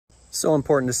So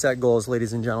important to set goals,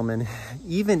 ladies and gentlemen,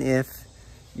 even if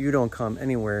you don't come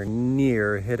anywhere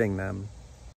near hitting them.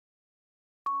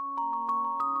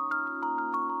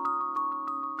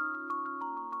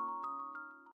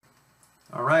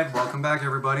 All right, welcome back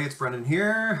everybody. It's Brendan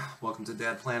here. Welcome to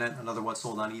Dad Planet, another What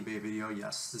Sold on eBay video.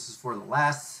 Yes, this is for the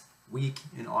last week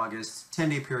in August,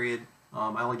 10-day period.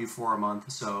 I only do 4 a month,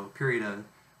 so period of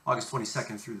August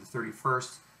 22nd through the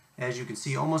 31st. As you can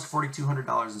see, almost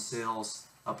 $4,200 in sales,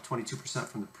 up 22%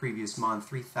 from the previous month,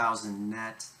 3,000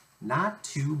 net. Not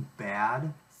too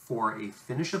bad for a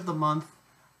finish of the month,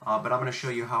 but I'm going to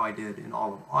show you how I did in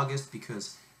all of August,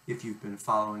 because if you've been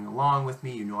following along with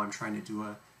me, you know I'm trying to do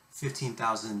a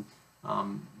 15,000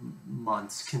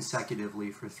 months consecutively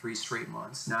for 3 straight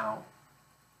months. Now,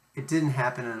 it didn't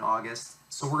happen in August,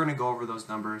 so we're going to go over those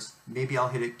numbers. Maybe I'll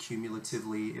hit it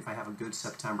cumulatively if I have a good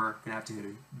September. I'm going to have to hit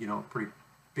a pretty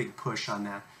big push on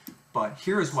that. But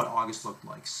here is what August looked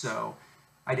like. So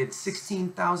I did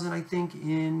 16,000, I think,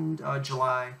 in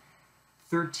July,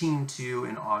 13.2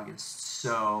 in August.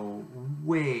 So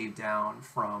way down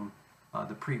from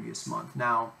the previous month.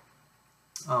 Now,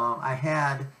 I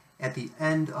had at the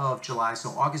end of July, so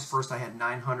August 1st, I had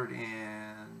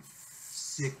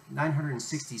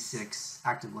 966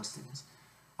 active listings.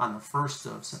 On the 1st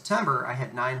of September, I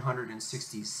had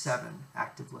 967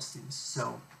 active listings.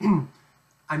 So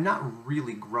I'm not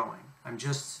really growing.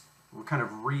 We're kind of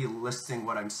relisting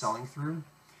what I'm selling through.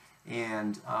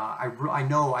 And I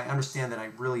understand that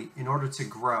in order to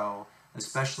grow,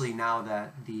 especially now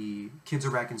that the kids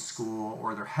are back in school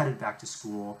or they're headed back to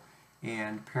school,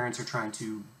 and parents are trying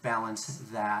to balance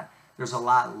that, there's a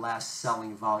lot less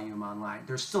selling volume online.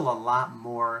 There's still a lot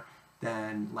more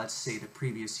than, let's say, the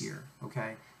previous year,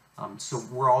 okay? So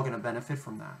we're all going to benefit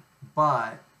from that.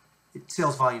 But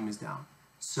sales volume is down.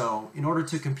 So in order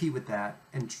to compete with that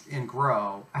and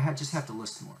grow, I just have to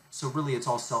list more. So really it's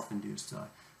all self-induced.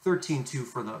 13.2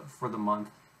 for the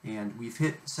month, and we've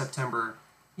hit September,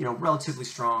 relatively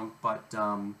strong, but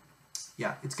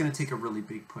yeah, it's going to take a really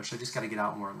big push. I just got to get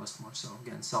out more and list more. So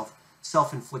again,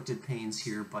 self-inflicted pains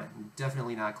here, but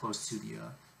definitely not close to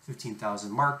the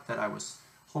 15,000 mark that I was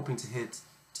hoping to hit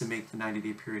to make the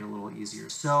 90-day period a little easier.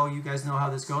 So you guys know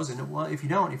how this goes, and well, if you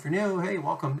don't, if you're new, hey,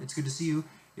 welcome. It's good to see you.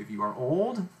 If you are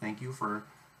old, thank you for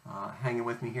hanging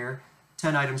with me here.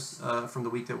 10 items from the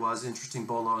week that was, interesting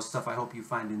Bolo stuff I hope you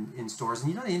find in stores.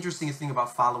 And the interesting thing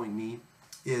about following me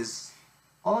is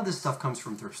all of this stuff comes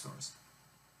from thrift stores.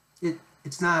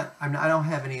 It's not, I don't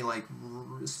have any like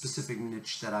specific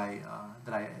niche that I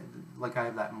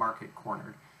have that market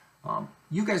cornered.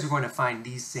 You guys are going to find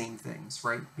these same things,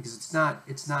 right? Because it's not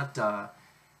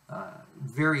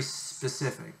very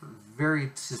specific or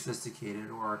very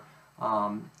sophisticated, or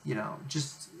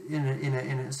just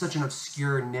in such an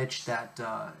obscure niche that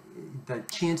the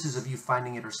chances of you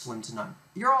finding it are slim to none.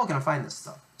 You're all going to find this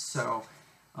stuff. So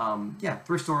yeah,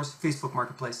 thrift stores, Facebook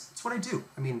Marketplace, it's what I do.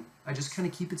 I mean, I just kind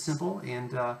of keep it simple,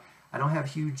 and I don't have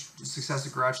huge success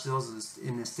at garage sales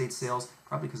in estate sales,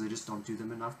 probably because I just don't do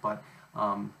them enough. But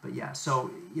yeah, so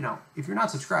if you're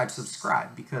not subscribed,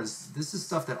 subscribe, because this is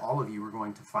stuff that all of you are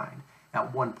going to find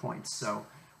at one point. So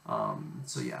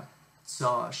yeah.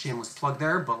 So shameless plug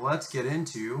there, but let's get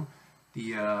into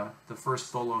the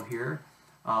first Bolo here.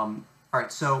 All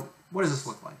right, so what does this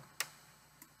look like?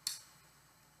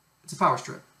 It's a power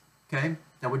strip, okay?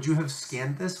 Now, would you have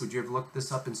scanned this? Would you have looked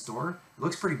this up in store? It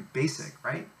looks pretty basic,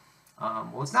 right?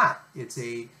 Well, it's not. It's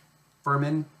a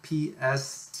Furman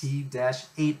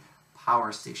PST-8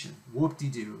 power station.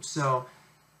 Whoop-de-doo. So,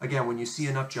 again, when you see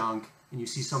enough junk and you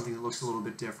see something that looks a little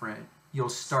bit different, you'll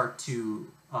start to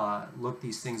look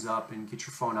these things up and get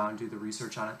your phone out and do the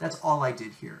research on it. That's all I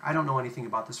did here. I don't know anything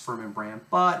about this Furman brand,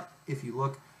 but if you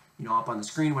look up on the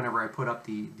screen whenever I put up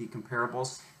the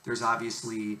comparables, there's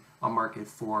obviously a market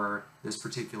for this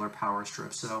particular power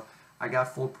strip. So I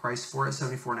got full price for it,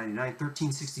 $74.99,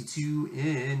 $13.62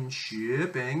 in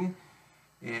shipping,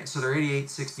 and so they're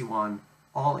 $88.61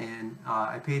 all in.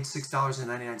 I paid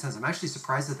 $6.99. I'm actually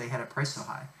surprised that they had it priced so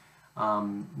high.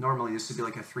 Normally this would be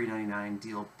like a $3.99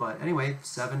 deal, but anyway,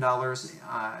 $7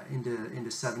 into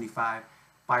 $75.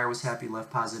 Buyer was happy, left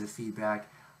positive feedback.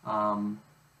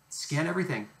 Scan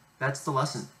everything. That's the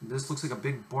lesson. This looks like a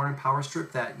big boring power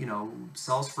strip that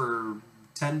sells for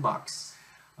 $10.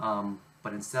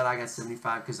 But instead I got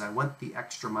 75 because I went the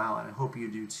extra mile, and I hope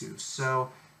you do too. So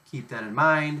keep that in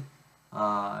mind.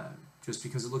 Just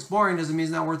because it looks boring doesn't mean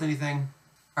it's not worth anything.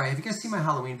 All right, have you guys seen my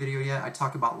Halloween video yet? I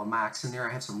talk about Lamax in there.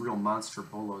 I have some real monster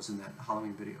Bolos in that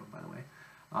Halloween video, by the way.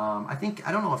 I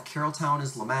don't know if Carrolltown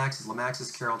is Lamax, Lamax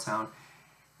is Carrolltown.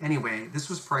 Anyway, this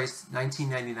was priced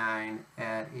 $19.99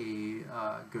 at a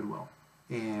Goodwill.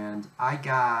 and I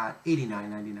got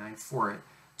 $89.99 for it.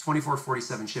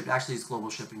 $24.47 shipped. Actually, it's global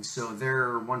shipping, so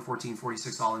they're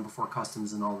 $114.46 all in before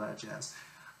customs and all that jazz.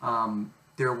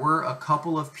 There were a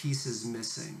couple of pieces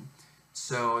missing.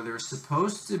 So there's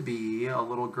supposed to be a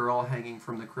little girl hanging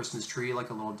from the Christmas tree, like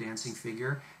a little dancing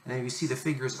figure. And then you see the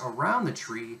figures around the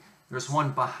tree. There's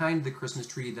one behind the Christmas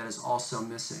tree that is also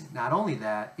missing. Not only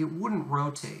that, it wouldn't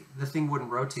rotate. The thing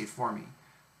wouldn't rotate for me.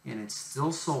 And it's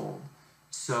still sold.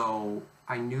 So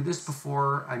I knew this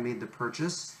before I made the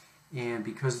purchase. And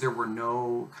because there were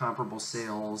no comparable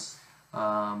sales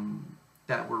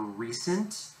that were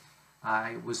recent,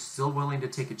 I was still willing to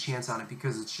take a chance on it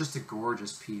because it's just a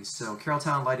gorgeous piece. So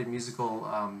Carrolltown Lighted Musical,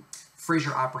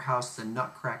 Fraser Opera House, the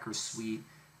Nutcracker Suite.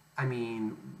 I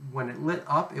mean, when it lit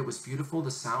up, it was beautiful. The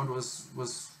sound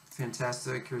was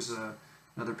fantastic. Here's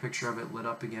another picture of it lit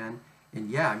up again.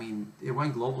 And yeah, I mean, it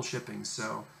went global shipping.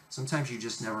 So sometimes you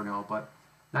just never know. But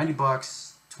 90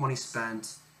 bucks, 20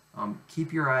 spent.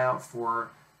 Keep your eye out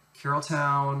for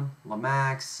Carrolltown,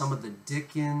 Lamax, some of the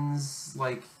Dickens,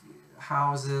 like,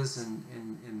 houses,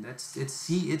 and it's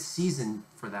season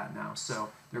for that now. So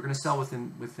they're going to sell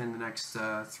within the next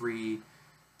three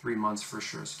months for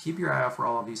sure. So keep your eye out for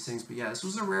all of these things. But yeah, this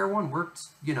was a rare one. Worked,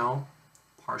 you know,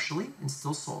 partially and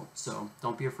still sold. So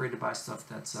don't be afraid to buy stuff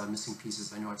that's missing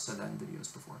pieces. I know I've said that in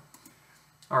videos before.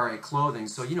 All right, clothing.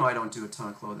 So you know I don't do a ton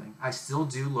of clothing. I still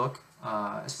do look,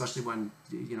 especially when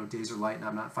days are light and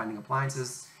I'm not finding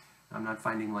appliances. I'm not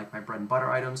finding like my bread and butter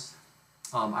items.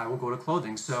 I will go to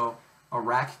clothing. So a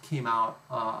rack came out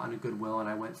on a Goodwill, and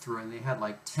I went through it, and they had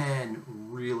like 10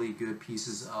 really good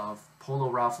pieces of Polo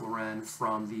Ralph Lauren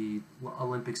from the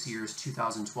Olympics years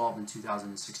 2012 and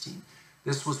 2016.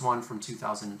 This was one from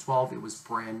 2012. It was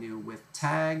brand new with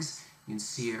tags. You can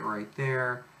see it right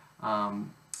there.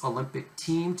 Olympic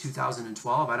team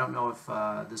 2012. I don't know if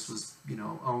this was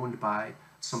owned by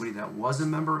somebody that was a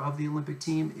member of the Olympic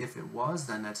team. If it was,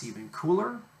 then that's even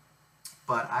cooler.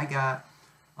 But I got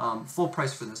full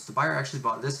price for this. The buyer actually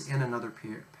bought this and another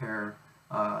pair,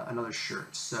 another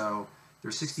shirt. So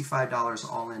they're $65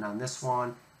 all in on this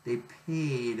one. They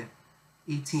paid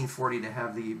 $18.40 to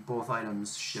have both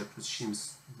items shipped, which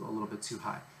seems a little bit too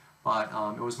high. But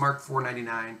it was marked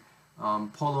 $4.99.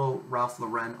 Polo Ralph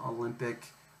Lauren Olympic,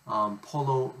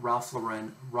 Polo Ralph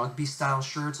Lauren rugby style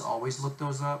shirts. Always look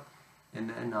those up. And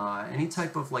then any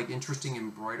type of like interesting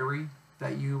embroidery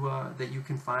that you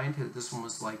can find. This one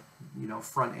was like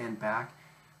front and back.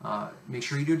 Make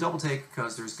sure you do a double take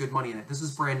because there's good money in it. This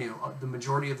is brand new. The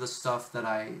majority of the stuff that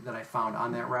I found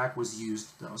on that rack was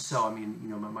used though. So I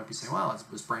mean, I might be saying, well, it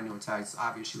was brand new and tagged. It's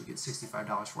obvious you would get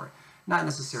 $65 for it. Not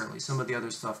necessarily. Some of the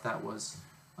other stuff that was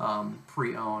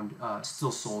pre-owned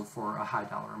still sold for a high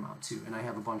dollar amount too, and I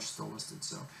have a bunch still listed.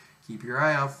 So keep your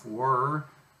eye out for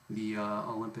the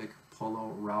Olympic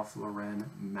Polo Ralph Lauren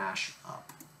mashup.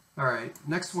 All right,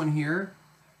 next one here.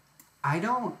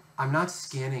 I'm not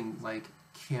scanning like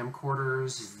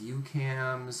camcorders, view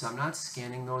cams. I'm not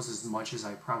scanning those as much as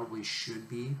I probably should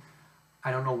be.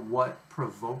 I don't know what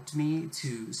provoked me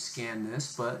to scan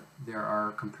this, but there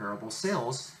are comparable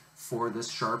sales for this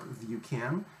Sharp view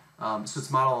cam. So it's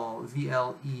model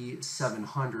VLE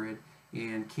 700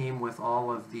 and came with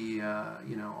all of the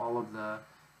all of the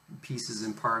pieces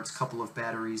and parts, couple of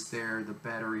batteries there, the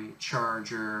battery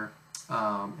charger,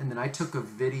 and then I took a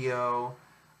video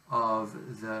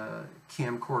of the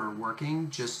camcorder working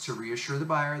just to reassure the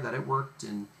buyer that it worked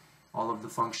and all of the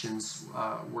functions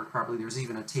worked properly. There's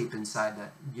even a tape inside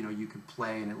that you could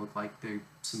play, and it looked like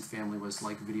some family was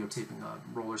like videotaping a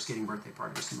roller skating birthday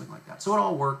party or something like that. So it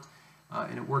all worked,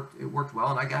 and it worked well.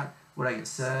 And I got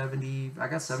I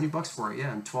got 70 bucks for it,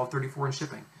 yeah, and $12.34 in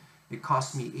shipping. It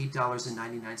cost me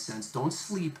 $8.99. Don't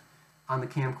sleep on the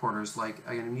camcorders. Like,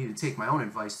 I need to take my own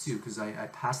advice too, because I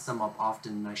pass them up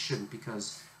often and I shouldn't,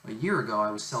 because a year ago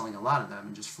I was selling a lot of them,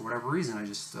 and just for whatever reason I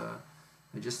just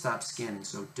stopped scanning.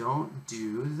 So don't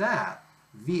do that.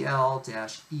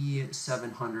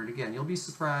 VL-E700. Again, you'll be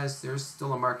surprised. There's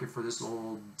still a market for this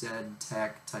old dead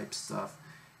tech type stuff,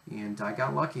 and I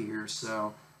got lucky here.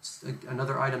 So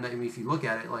another item that, I mean, if you look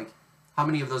at it, like, how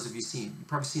many of those have you seen? You've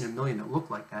probably seen a million that look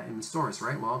like that in the stores,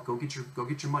 right? Well, go get your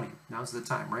money. Now's the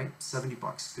time, right? 70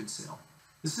 bucks, good sale.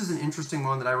 This is an interesting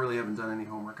one that I really haven't done any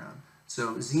homework on.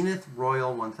 So Zenith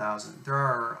Royal 1000. There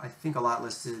are, I think, a lot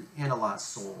listed and a lot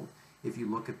sold if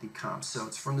you look at the comps. So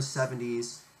it's from the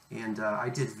 70s, and I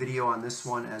did video on this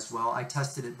one as well. I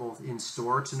tested it both in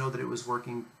store to know that it was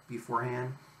working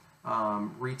beforehand,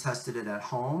 retested it at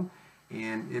home,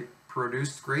 and it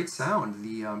produced great sound.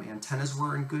 The antennas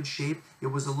were in good shape. It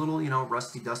was a little,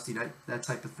 rusty, dusty, that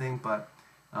type of thing, but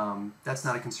that's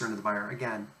not a concern to the buyer.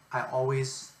 Again, I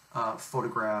always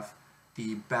photograph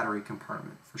the battery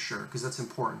compartment for sure, because that's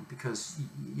important, because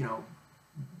you know,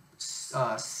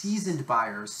 seasoned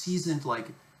buyers, seasoned like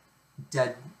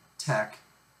dead tech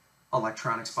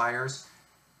electronics buyers,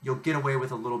 you'll get away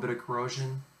with a little bit of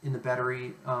corrosion in the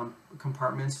battery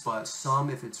compartments, but some,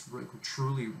 if it's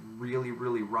truly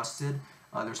really rusted,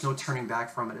 there's no turning back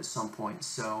from it at some point.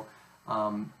 So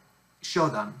show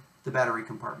them the battery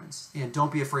compartments, and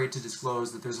don't be afraid to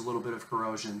disclose that there's a little bit of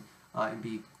corrosion, and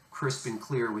be crisp and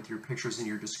clear with your pictures and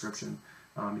your description,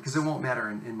 because it won't matter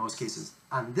in most cases.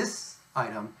 On this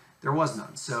item, there was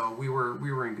none, so we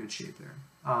were in good shape there.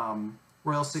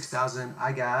 Royal 6000,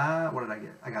 I got, what did I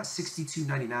get? I got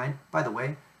 $62.99. By the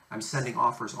way, I'm sending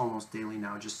offers almost daily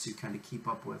now, just to kind of keep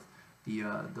up with the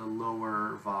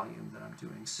lower volume that I'm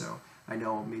doing. So I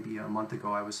know maybe a month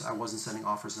ago I wasn't sending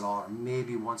offers at all, or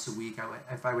maybe once a week.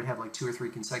 If I would have like 2 or 3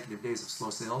 consecutive days of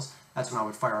slow sales, that's when I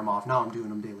would fire them off. Now I'm doing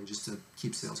them daily just to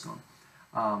keep sales going.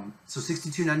 So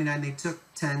 $62.99, they took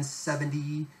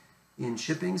 $10.70 in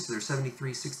shipping, so they're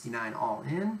 $73.69 all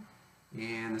in,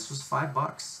 and this was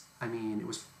 $5. I mean, it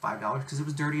was $5 because it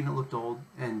was dirty and it looked old,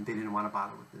 and they didn't want to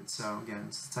bother with it. So again,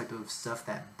 it's the type of stuff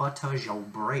that butters your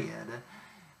bread.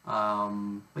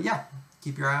 But yeah,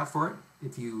 keep your eye out for it.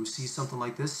 If you see something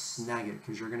like this, snag it,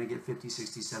 because you're going to get 50,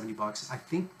 60, 70 bucks. I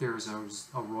think there's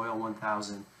a Royal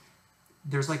 1000.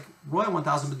 There's like Royal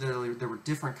 1000, but there were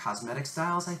different cosmetic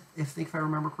styles, I think, if I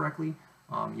remember correctly.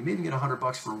 You may even get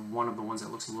 $100 for one of the ones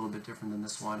that looks a little bit different than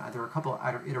this one. There are a couple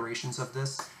of iterations of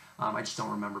this. I just don't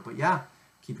remember. But yeah,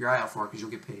 keep your eye out for it, because you'll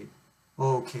get paid.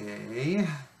 Okay,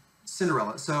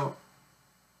 Cinderella. So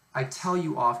I tell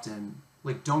you often,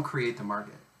 like, don't create the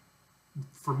market.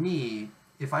 For me,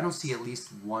 if I don't see at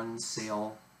least one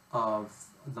sale of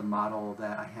the model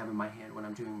that I have in my hand when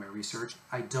I'm doing my research,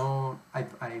 I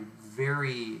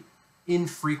very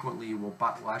infrequently will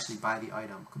actually buy the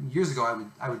item. Years ago,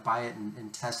 I would buy it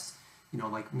and test, you know,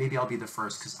 like maybe I'll be the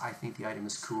first because I think the item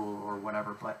is cool or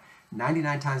whatever, but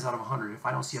 99 times out of 100, if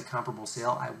I don't see a comparable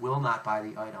sale, I will not buy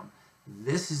the item.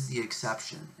 This is the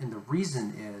exception, and the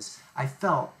reason is I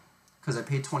felt, because I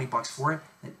paid 20 bucks for it,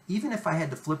 that even if I had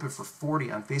to flip it for 40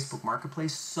 on Facebook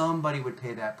Marketplace, somebody would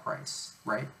pay that price,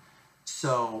 right?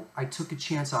 So I took a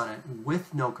chance on it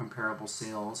with no comparable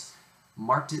sales,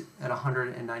 marked it at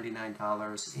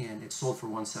 $199, and it sold for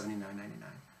 $179.99.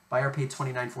 Buyer paid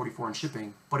 $29.44 in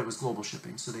shipping, but it was global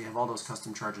shipping, so they have all those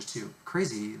custom charges too.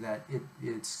 Crazy that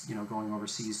it's you know, going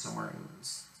overseas somewhere.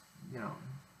 It's, you know,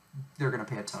 they're going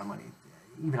to pay a ton of money,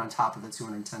 even on top of the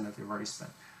 $210 that they've already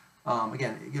spent.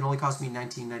 Again, it only cost me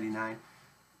 $19.99.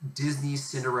 Disney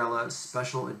Cinderella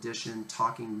Special Edition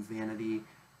Talking Vanity,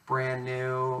 brand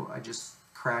new. I just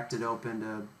cracked it open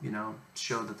to, you know,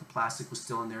 show that the plastic was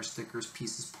still in there, stickers,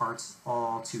 pieces, parts,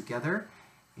 all together.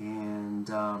 And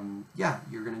yeah,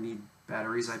 you're going to need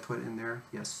batteries, I put in there,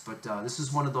 yes, but this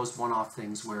is one of those one-off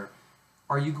things where,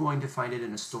 are you going to find it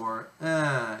in a store?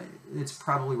 It's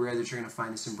probably rare that you're going to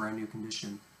find this in brand new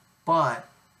condition, but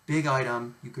big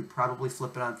item, you could probably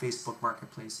flip it on Facebook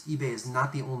Marketplace. eBay is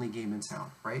not the only game in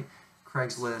town, right?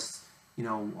 Craigslist, you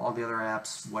know, all the other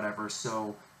apps, whatever.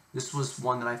 So this was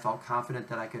one that I felt confident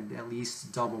that I could at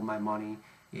least double my money,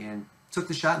 and took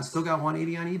the shot and still got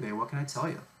 180 on eBay. What can I tell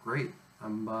you? Great.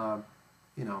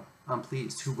 You know, I'm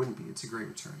pleased. Who wouldn't be? It's a great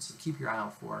return. So keep your eye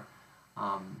out for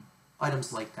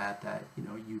items like that you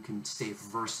know, you can stay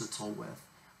versatile with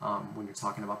when you're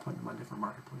talking about putting them on different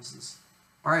marketplaces.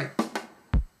 All right,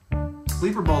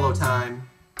 sleeper bolo time.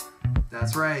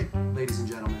 That's right, ladies and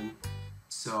gentlemen.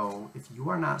 So if you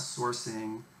are not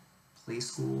sourcing Play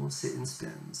School sit and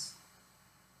spins,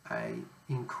 I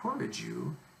encourage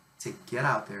you to get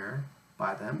out there,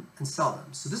 buy them, and sell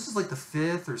them. So this is like the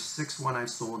 5th or 6th one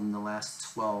I've sold in the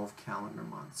last 12 calendar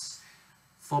months.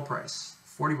 Full price,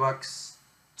 40 bucks,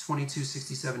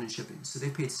 $22.67 in shipping. So they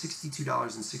paid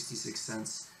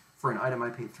 $62.66 for an item I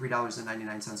paid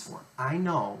 $3.99 for. I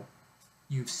know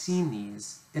you've seen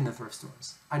these in the thrift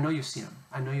stores. I know you've seen them.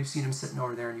 I know you've seen them sitting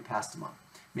over there and you passed them up.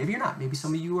 Maybe you're not. Maybe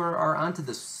some of you are onto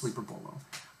this sleeper bolo.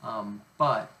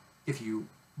 But if you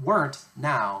weren't,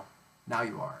 now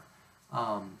you are.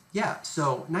 Yeah,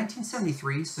 so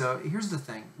 1973, so here's the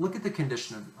thing. Look at the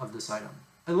condition of this item.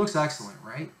 It looks excellent,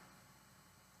 right?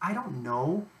 I don't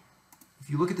know. If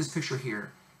you look at this picture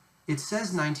here, it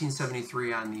says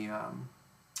 1973 on the,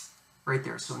 right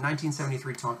there. So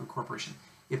 1973 Tonka Corporation.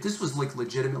 If this was like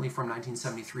legitimately from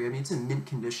 1973, I mean, it's in mint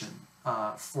condition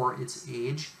for its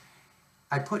age.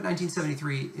 I put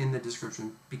 1973 in the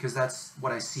description because that's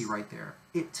what I see right there.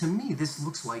 To me, this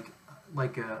looks like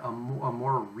a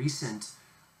more recent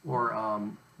or a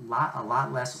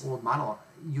lot less old model.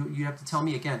 You have to tell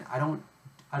me again.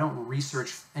 I don't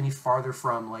research any farther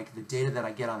from like the data that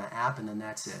I get on the app, and then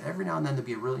that's it. Every now and then there'll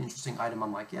be a really interesting item.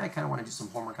 I'm like, yeah, I kind of want to do some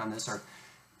homework on this, or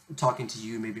talking to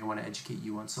you, maybe I want to educate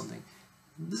you on something.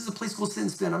 This is a place we'll sit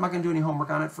and spin. I'm not going to do any homework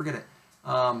on it. Forget it.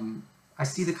 I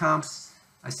see the comps,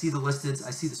 I see the listeds,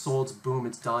 I see the solds. Boom,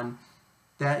 it's done.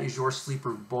 That is your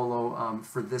sleeper bolo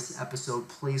for this episode.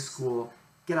 Play school.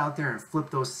 Get out there and flip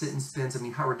those sit and spins. I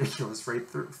mean, how ridiculous, right?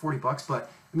 40 bucks,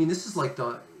 but I mean, this is like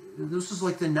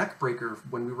the neck breaker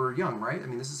when we were young, right? I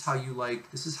mean, this is how you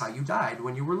died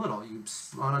when you were little. You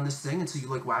spun on this thing until you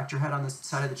like whacked your head on the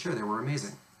side of the chair. They were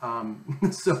amazing.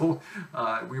 So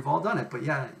we've all done it, but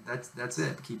yeah, that's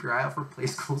it. Keep your eye out for play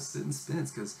school sit and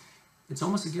spins, because it's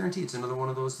almost a guarantee. It's another one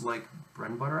of those like bread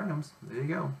and butter items. There you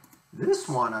go. This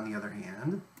one, on the other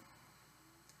hand,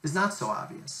 is not so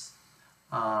obvious.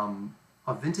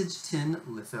 A vintage tin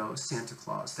litho Santa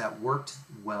Claus that worked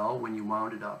well when you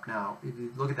wound it up. Now, if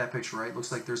you look at that picture, right, it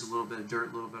looks like there's a little bit of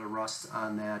dirt, a little bit of rust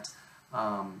on that.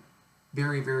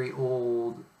 Very, very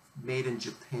old, made in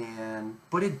Japan,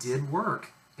 but it did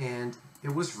work, and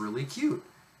it was really cute.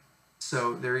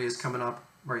 So there he is coming up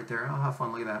right there. Oh, have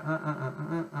fun, look at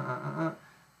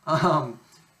that.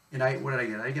 And what did I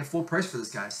get? I get full price for this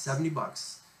guy, 70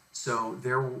 bucks. So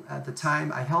there, at the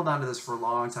time, I held on to this for a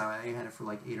long time. I had it for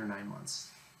like 8 or 9 months.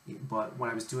 But when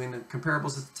I was doing the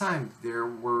comparables at the time, there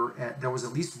was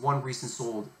at least one recent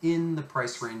sold in the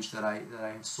price range that I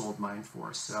had sold mine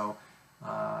for. So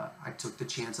I took the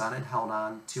chance on it, held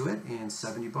on to it, and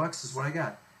 70 bucks is what I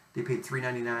got. They paid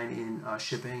 $3.99 in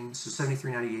shipping, so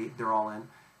 $73.98. They're all in.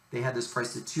 They had this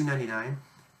priced at $2.99.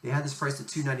 They had this priced at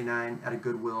 $2.99 at a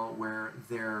Goodwill, where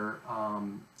their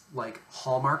like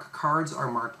Hallmark cards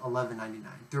are marked $11.99.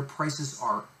 Their prices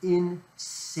are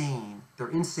insane. They're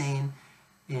insane,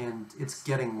 and it's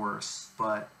getting worse.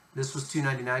 But this was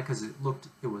 $2.99 because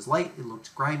it was light, it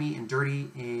looked grimy and dirty,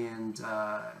 and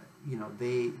you know,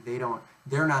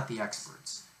 they're not the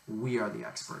experts. We are the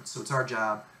experts. So it's our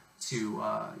job to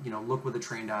you know, look with a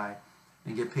trained eye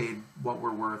and get paid what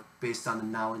we're worth based on the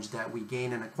knowledge that we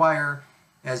gain and acquire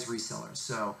as resellers.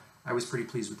 So I was pretty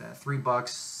pleased with that. $3,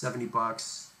 70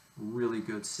 bucks, really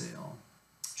good sale.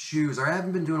 Shoes. I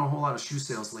haven't been doing a whole lot of shoe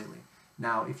sales lately.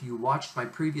 Now, if you watched my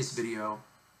previous video,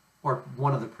 or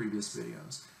one of the previous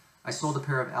videos, I sold a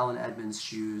pair of Allen Edmonds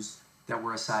shoes that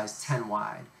were a size 10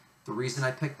 wide. The reason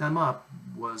I picked them up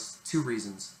was 2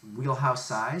 reasons. Wheelhouse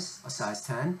size, a size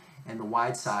 10, and the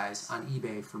wide size on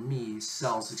eBay for me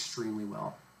sells extremely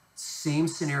well. Same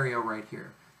scenario right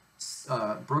here.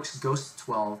 Brooks Ghost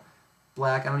 12,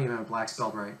 black, I don't even have black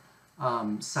spelled right,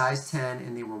 size 10,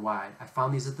 and they were wide. I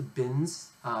found these at the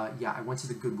bins. Yeah, I went to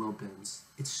the Goodwill bins.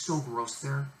 It's so gross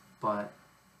there, but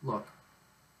look,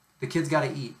 the kids got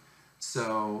to eat.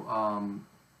 So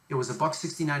it was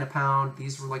 $1.69 a pound.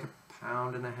 These were like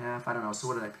 £1.50 pounds. I don't know. So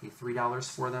what did I pay? $3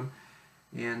 for them,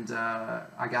 and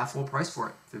I got full price for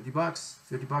it. 50 bucks,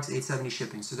 $8.70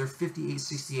 shipping. So they're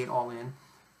 $58.68 all in.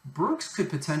 Brooks could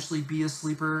potentially be a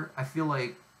sleeper. I feel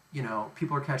like, you know,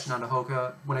 people are catching on to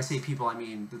Hoka. When I say people, I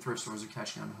mean the thrift stores are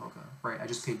catching on to Hoka, right? I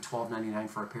just paid $12.99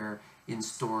 for a pair in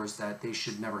stores that they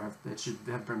should never have. It should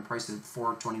have been priced at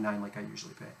 $4.29 like I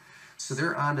usually pay. So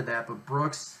they're onto that, but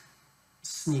Brooks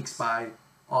sneaks by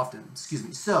often. Excuse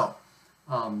me. So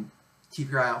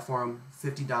keep your eye out for them.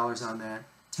 $50 on that.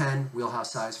 10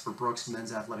 wheelhouse size for Brooks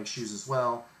men's athletic shoes as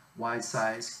well. Wide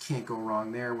size, can't go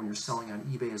wrong there when you're selling on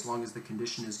eBay as long as the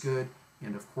condition is good.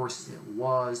 And of course it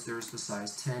was. There's the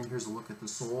size 10. Here's a look at the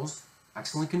soles.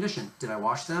 Excellent condition. Did I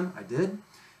wash them? I did.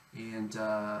 And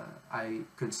I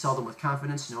could sell them with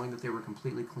confidence knowing that they were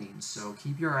completely clean. So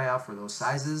keep your eye out for those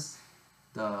sizes,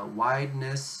 the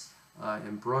wideness,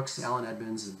 and Brooks, Allen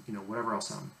Edmonds, and you know, whatever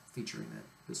else I'm featuring it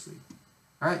this week.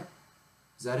 All right.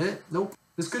 Is that it? Nope.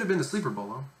 This could have been the sleeper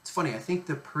bolo. It's funny. I think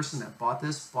the person that bought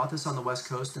this on the West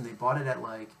Coast, and they bought it at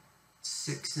like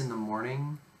 6 in the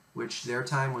morning, which their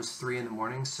time was 3 in the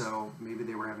morning, so maybe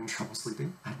they were having trouble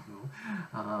sleeping. I don't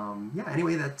know. Yeah,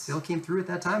 anyway, that sale came through at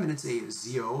that time, and it's a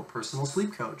ZO personal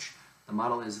sleep coach. The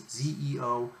model is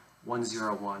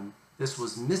ZEO101. This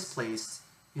was misplaced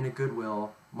in a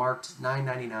Goodwill, marked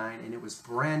 $9.99, and it was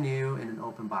brand new in an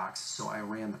open box. So I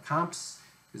ran the comps,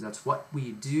 because that's what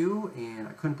we do, and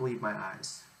I couldn't believe my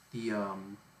eyes. The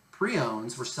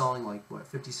pre-owns were selling like, what,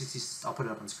 50, 60, I'll put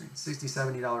it up on screen, $60,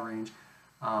 $70 range.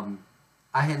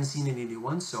 I hadn't seen any new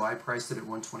ones, so I priced it at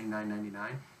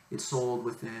 $129.99. It sold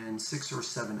within 6 or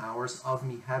 7 hours of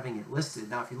me having it listed.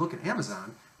 Now, if you look at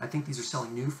Amazon, I think these are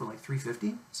selling new for like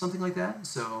 $350, something like that.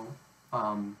 So,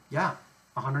 yeah,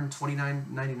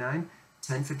 $129.99,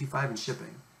 $10.55 in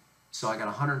shipping. So I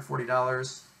got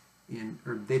 $140 in,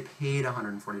 or they paid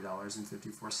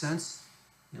 $140.54.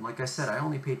 And like I said, I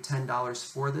only paid $10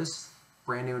 for this.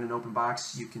 Brand new in an open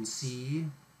box. You can see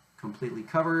completely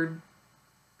covered,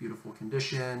 beautiful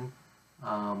condition.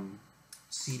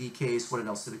 CD case. What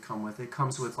else did it come with? It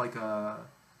comes with like a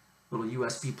little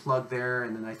USB plug there,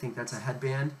 and then I think that's a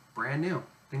headband. Brand new.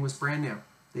 Thing was brand new.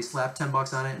 They slapped 10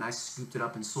 bucks on it, and I scooped it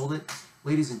up and sold it.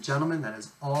 Ladies and gentlemen, that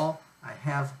is all I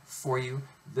have for you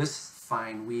this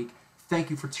fine week. Thank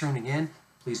you for tuning in.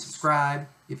 Please subscribe.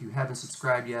 If you haven't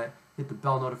subscribed yet, hit the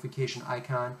bell notification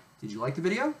icon. Did you like the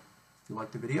video? If you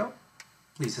liked the video,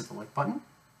 please hit the like button.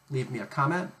 Leave me a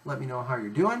comment. Let me know how you're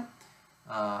doing,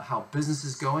 how business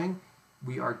is going.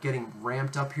 We are getting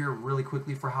ramped up here really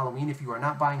quickly for Halloween. If you are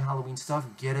not buying Halloween stuff,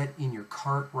 get it in your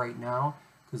cart right now,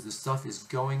 because the stuff is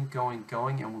going,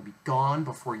 and will be gone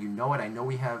before you know it. I know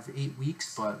we have 8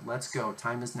 weeks, but let's go.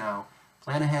 Time is now.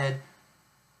 Plan ahead.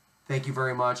 Thank you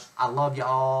very much. I love you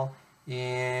all.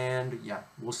 And yeah,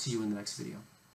 we'll see you in the next video.